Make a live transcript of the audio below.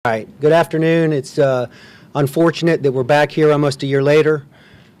All right, good afternoon. It's unfortunate that we're back here almost a year later,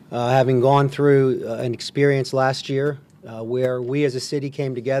 having gone through an experience last year where we as a city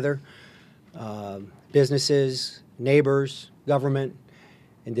came together, businesses, neighbors, government,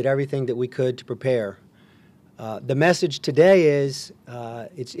 and did everything that we could to prepare. The message today is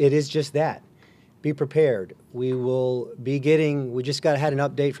it is just that. Be prepared. We will be getting, we just had an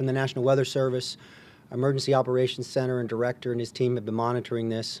update from the National Weather Service. Emergency Operations Center and Director and his team have been monitoring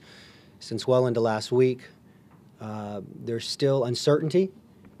this since well into last week. There's still uncertainty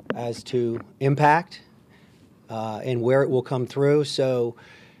as to impact and where it will come through. So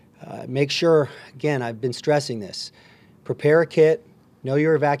make sure, again, I've been stressing this, prepare a kit, know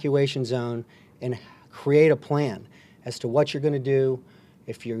your evacuation zone, and create a plan as to what you're going to do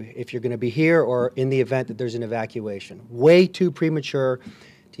if you're going to be here or in the event that there's an evacuation. Way too premature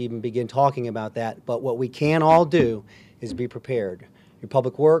to even begin talking about that, but what we can all do is be prepared. Your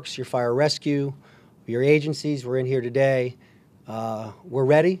public works, your fire rescue, your agencies, we're in here today. We're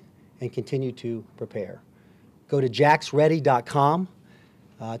ready and continue to prepare. Go to jacksready.com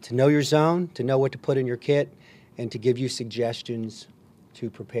to know your zone, to know what to put in your kit, and to give you suggestions to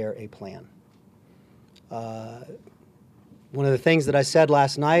prepare a plan. One of the things that I said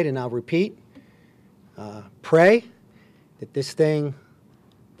last night, and I'll repeat, pray that this thing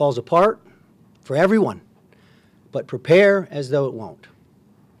falls apart for everyone, but prepare as though it won't.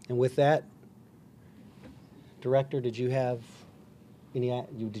 And with that, Director, did you have any?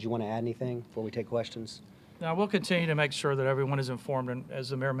 Did you want to add anything before we take questions? Now, we'll continue to make sure that everyone is informed, and as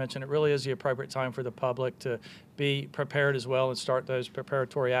the Mayor mentioned, it really is the appropriate time for the public to be prepared as well and start those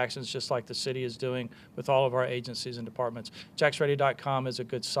preparatory actions just like the city is doing with all of our agencies and departments. jacksready.com is a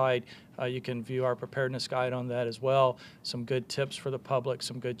good site. You can view our preparedness guide on that as well, some good tips for the public,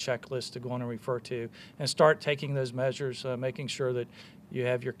 some good checklists to go on and refer to, and start taking those measures, making sure that you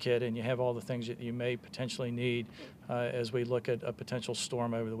have your kit and you have all the things that you may potentially need as we look at a potential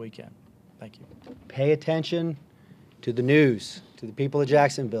storm over the weekend. Thank you. Pay attention to the news, to the people of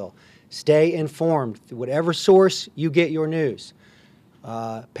Jacksonville. Stay informed through whatever source you get your news.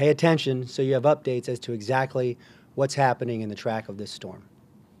 Pay attention so you have updates as to exactly what's happening in the track of this storm.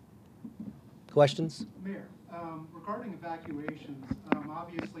 Questions? Mayor, regarding evacuations,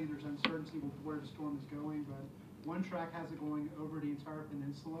 obviously there's uncertainty with where the storm is going, but one track has it going over the entire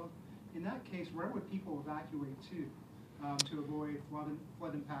peninsula. In that case, where would people evacuate to avoid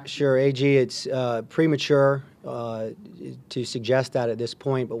flood impact? Sure, AG, it's premature to suggest that at this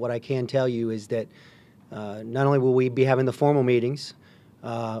point, but what I can tell you is that not only will we be having the formal meetings,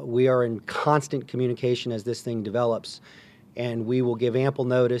 we are in constant communication as this thing develops, and we will give ample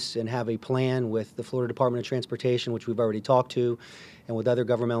notice and have a plan with the Florida Department of Transportation, which we've already talked to, and with other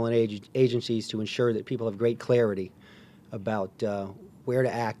governmental agencies to ensure that people have great clarity about where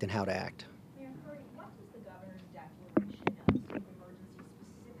to act and how to act. Mayor Curry, what does the governor's declaration of state of emergency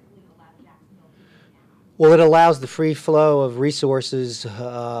specifically allow Jacksonville to do now? Well, it allows the free flow of resources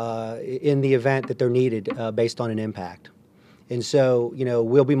in the event that they're needed based on an impact. And so, you know,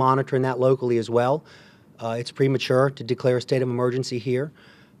 we'll be monitoring that locally as well. It's premature to declare a state of emergency here.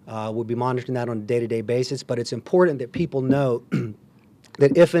 We'll be monitoring that on a day-to-day basis, but it's important that people know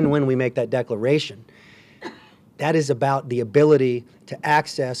that if and when we make that declaration, that is about the ability to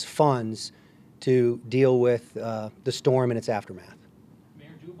access funds to deal with the storm and its aftermath. Mayor,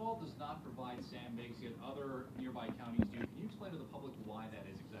 Duval does not provide sandbags, yet other nearby counties do. Can you explain to the public why that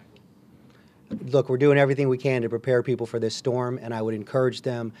is exactly? Look, we're doing everything we can to prepare people for this storm, and I would encourage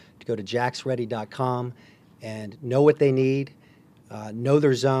them to go to jacksready.com and know what they need, know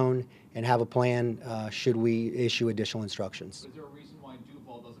their zone, and have a plan should we issue additional instructions. Is there a reason why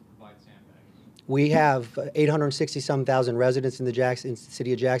Duval doesn't provide sandbags? We have 860-some thousand residents in the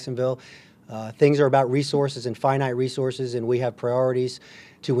city of Jacksonville. Things are about resources and finite resources, and we have priorities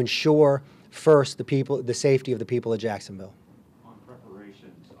to ensure first the safety of the people of Jacksonville. On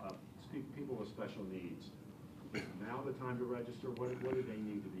preparations, people with special needs, is now the time to register? What do they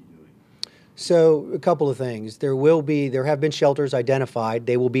need to be doing? So a couple of things. There have been shelters identified.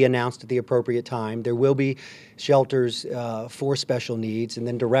 They will be announced at the appropriate time. There will be shelters for special needs. And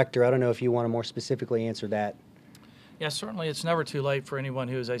then, Director, I don't know if you want to more specifically answer that. Yeah, certainly it's never too late for anyone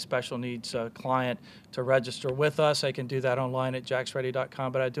who is a special needs client to register with us. They can do that online at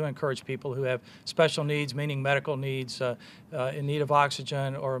jacksready.com, but I do encourage people who have special needs, meaning medical needs, in need of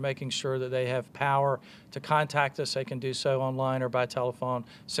oxygen or making sure that they have power, to contact us. They can do so online or by telephone.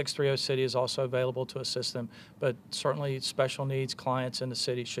 630 City is also available to assist them, but certainly special needs clients in the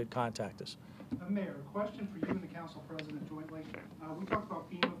city should contact us. Mayor, a question for you and the Council President jointly. We talked about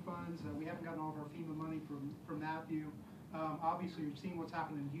FEMA funds. We haven't gotten all of our FEMA money from Matthew. Obviously, you're seeing what's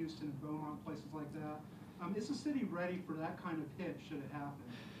happened in Houston and Beaumont, places like that. Is the city ready for that kind of hit should it happen?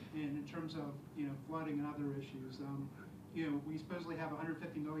 And in terms of flooding and other issues, we supposedly have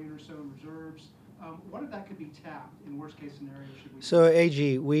 150 million or so in reserves. What if that could be tapped in worst case scenario? Should we? So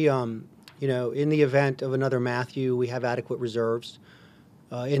AG, we in the event of another Matthew, we have adequate reserves.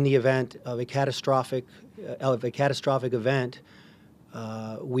 In the event of a catastrophic event,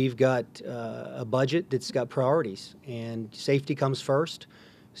 we've got a budget that's got priorities, and safety comes first.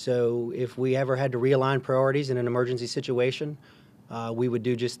 So if we ever had to realign priorities in an emergency situation, we would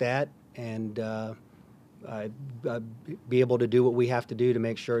do just that and be able to do what we have to do to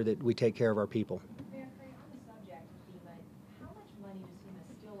make sure that we take care of our people. Mayor Curry, on the subject of FEMA, how much money does FEMA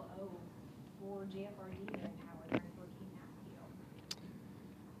still owe for JFRD manpower during Hurricane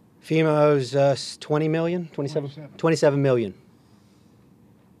Matthew? FEMA owes us 20 million, 27 million.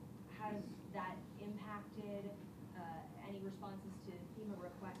 Has that impacted any responses to FEMA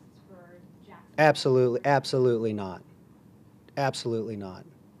requests for Jacksonville? Absolutely not. Absolutely not.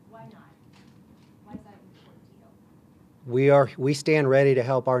 Why not? Why is that important to you? We stand ready to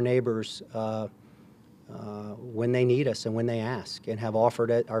help our neighbors when they need us and when they ask, and have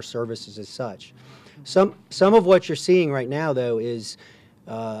offered our services as such. Some of what you're seeing right now, though, is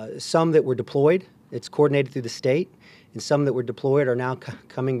some that were deployed. It's coordinated through the state, and some that were deployed are now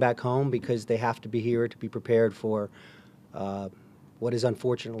coming back home because they have to be here to be prepared for what is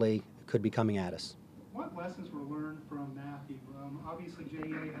unfortunately could be coming at us. What lessons were learned from Matthew? Obviously,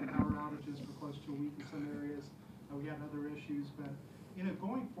 JEA had power outages for close to a week in some areas. We had other issues, but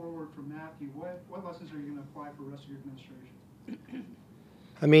going forward from Matthew, what lessons are you going to apply for the rest of your administration?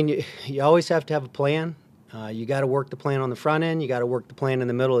 I mean, you always have to have a plan. You got to work the plan on the front end. You got to work the plan in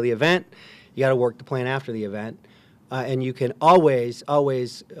the middle of the event. You got to work the plan after the event, and you can always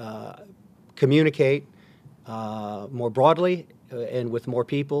communicate more broadly and with more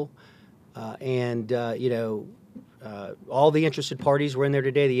people. All the interested parties were in there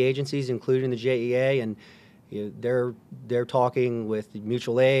today, the agencies, including the JEA, and they're talking with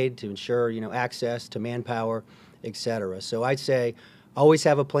mutual aid to ensure access to manpower, et cetera. So I'd say always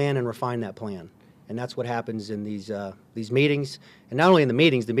have a plan and refine that plan, and that's what happens in these meetings. And not only in the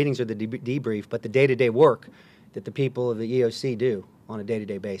meetings are the debrief, but the day-to-day work that the people of the EOC do on a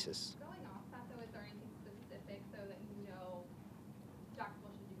day-to-day basis. Going off that, though, is there anything specific, though, that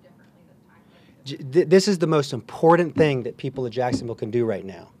Jacksonville should do differently this time? This is the most important thing that people of Jacksonville can do right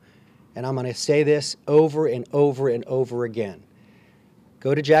now. And I'm going to say this over and over and over again.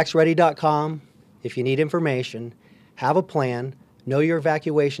 Go to jaxready.com if you need information, have a plan, know your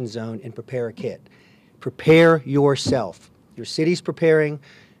evacuation zone, and prepare a kit. Prepare yourself. Your city's preparing.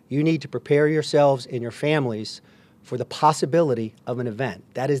 You need to prepare yourselves and your families for the possibility of an event.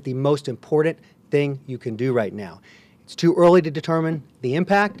 That is the most important thing you can do right now. It's too early to determine the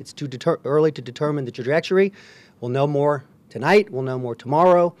impact. It's too early to determine the trajectory. We'll know more tonight. We'll know more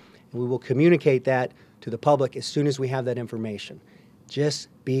tomorrow. And we will communicate that to the public as soon as we have that information. Just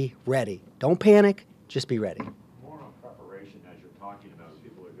be ready. Don't panic. Just be ready. More on preparation as you're talking about, as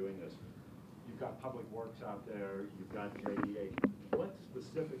people are doing this. You've got Public Works out there. You've got JEA. What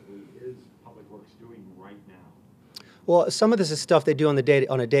specifically is Public Works doing right now? Well, some of this is stuff they do on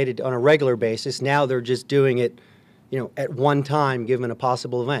a regular basis. Now they're just doing it, at one time, given a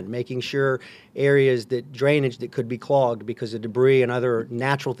possible event, making sure areas drainage that could be clogged because of debris and other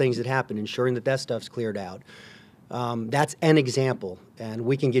natural things that happen, ensuring that stuff's cleared out. That's an example, and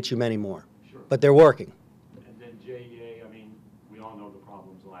we can get you many more. Sure. But they're working. And then JEA, we all know the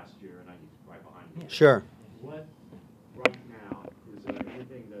problems last year, and right behind you. Sure. What, right now, is there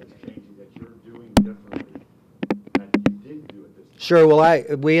anything that's changing that you're doing differently that you didn't do at this time? Sure.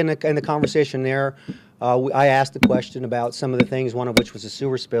 Well, we in the conversation there, I asked the question about some of the things, one of which was the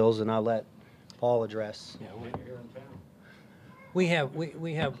sewer spills, and I'll let Paul address. Yeah, we're here in town.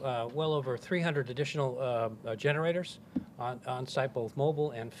 We have well over 300 additional generators on site, both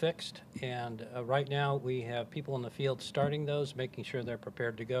mobile and fixed. And right now we have people in the field starting those, making sure they're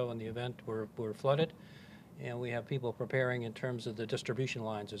prepared to go in the event we're flooded. And we have people preparing in terms of the distribution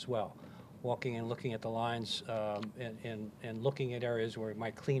lines as well, walking and looking at the lines and looking at areas where we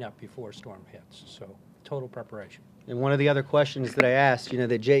might clean up before a storm hits. So total preparation. And one of the other questions that I asked, the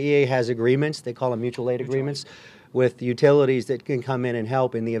JEA has agreements, they call them mutual aid agreements, with utilities that can come in and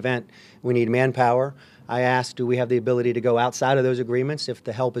help in the event we need manpower. I asked, do we have the ability to go outside of those agreements if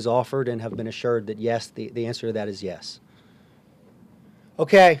the help is offered, and have been assured that yes, the answer to that is yes.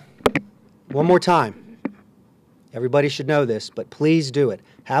 Okay, one more time. Everybody should know this, but please do it.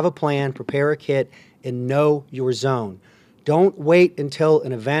 Have a plan, prepare a kit, and know your zone. Don't wait until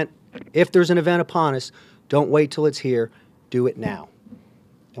an event, if there's an event upon us, don't wait till it's here. do it now.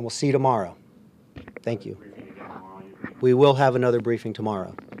 And we'll see you tomorrow. Thank you. Briefing again tomorrow, you think? We will have another briefing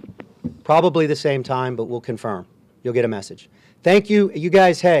tomorrow. Probably the same time, but we'll confirm. You'll get a message. Thank you. You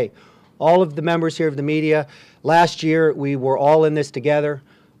guys, hey, all of the members here of the media, last year we were all in this together.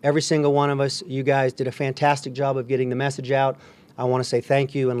 Every single one of us. You guys did a fantastic job of getting the message out. I want to say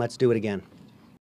thank you, and let's do it again.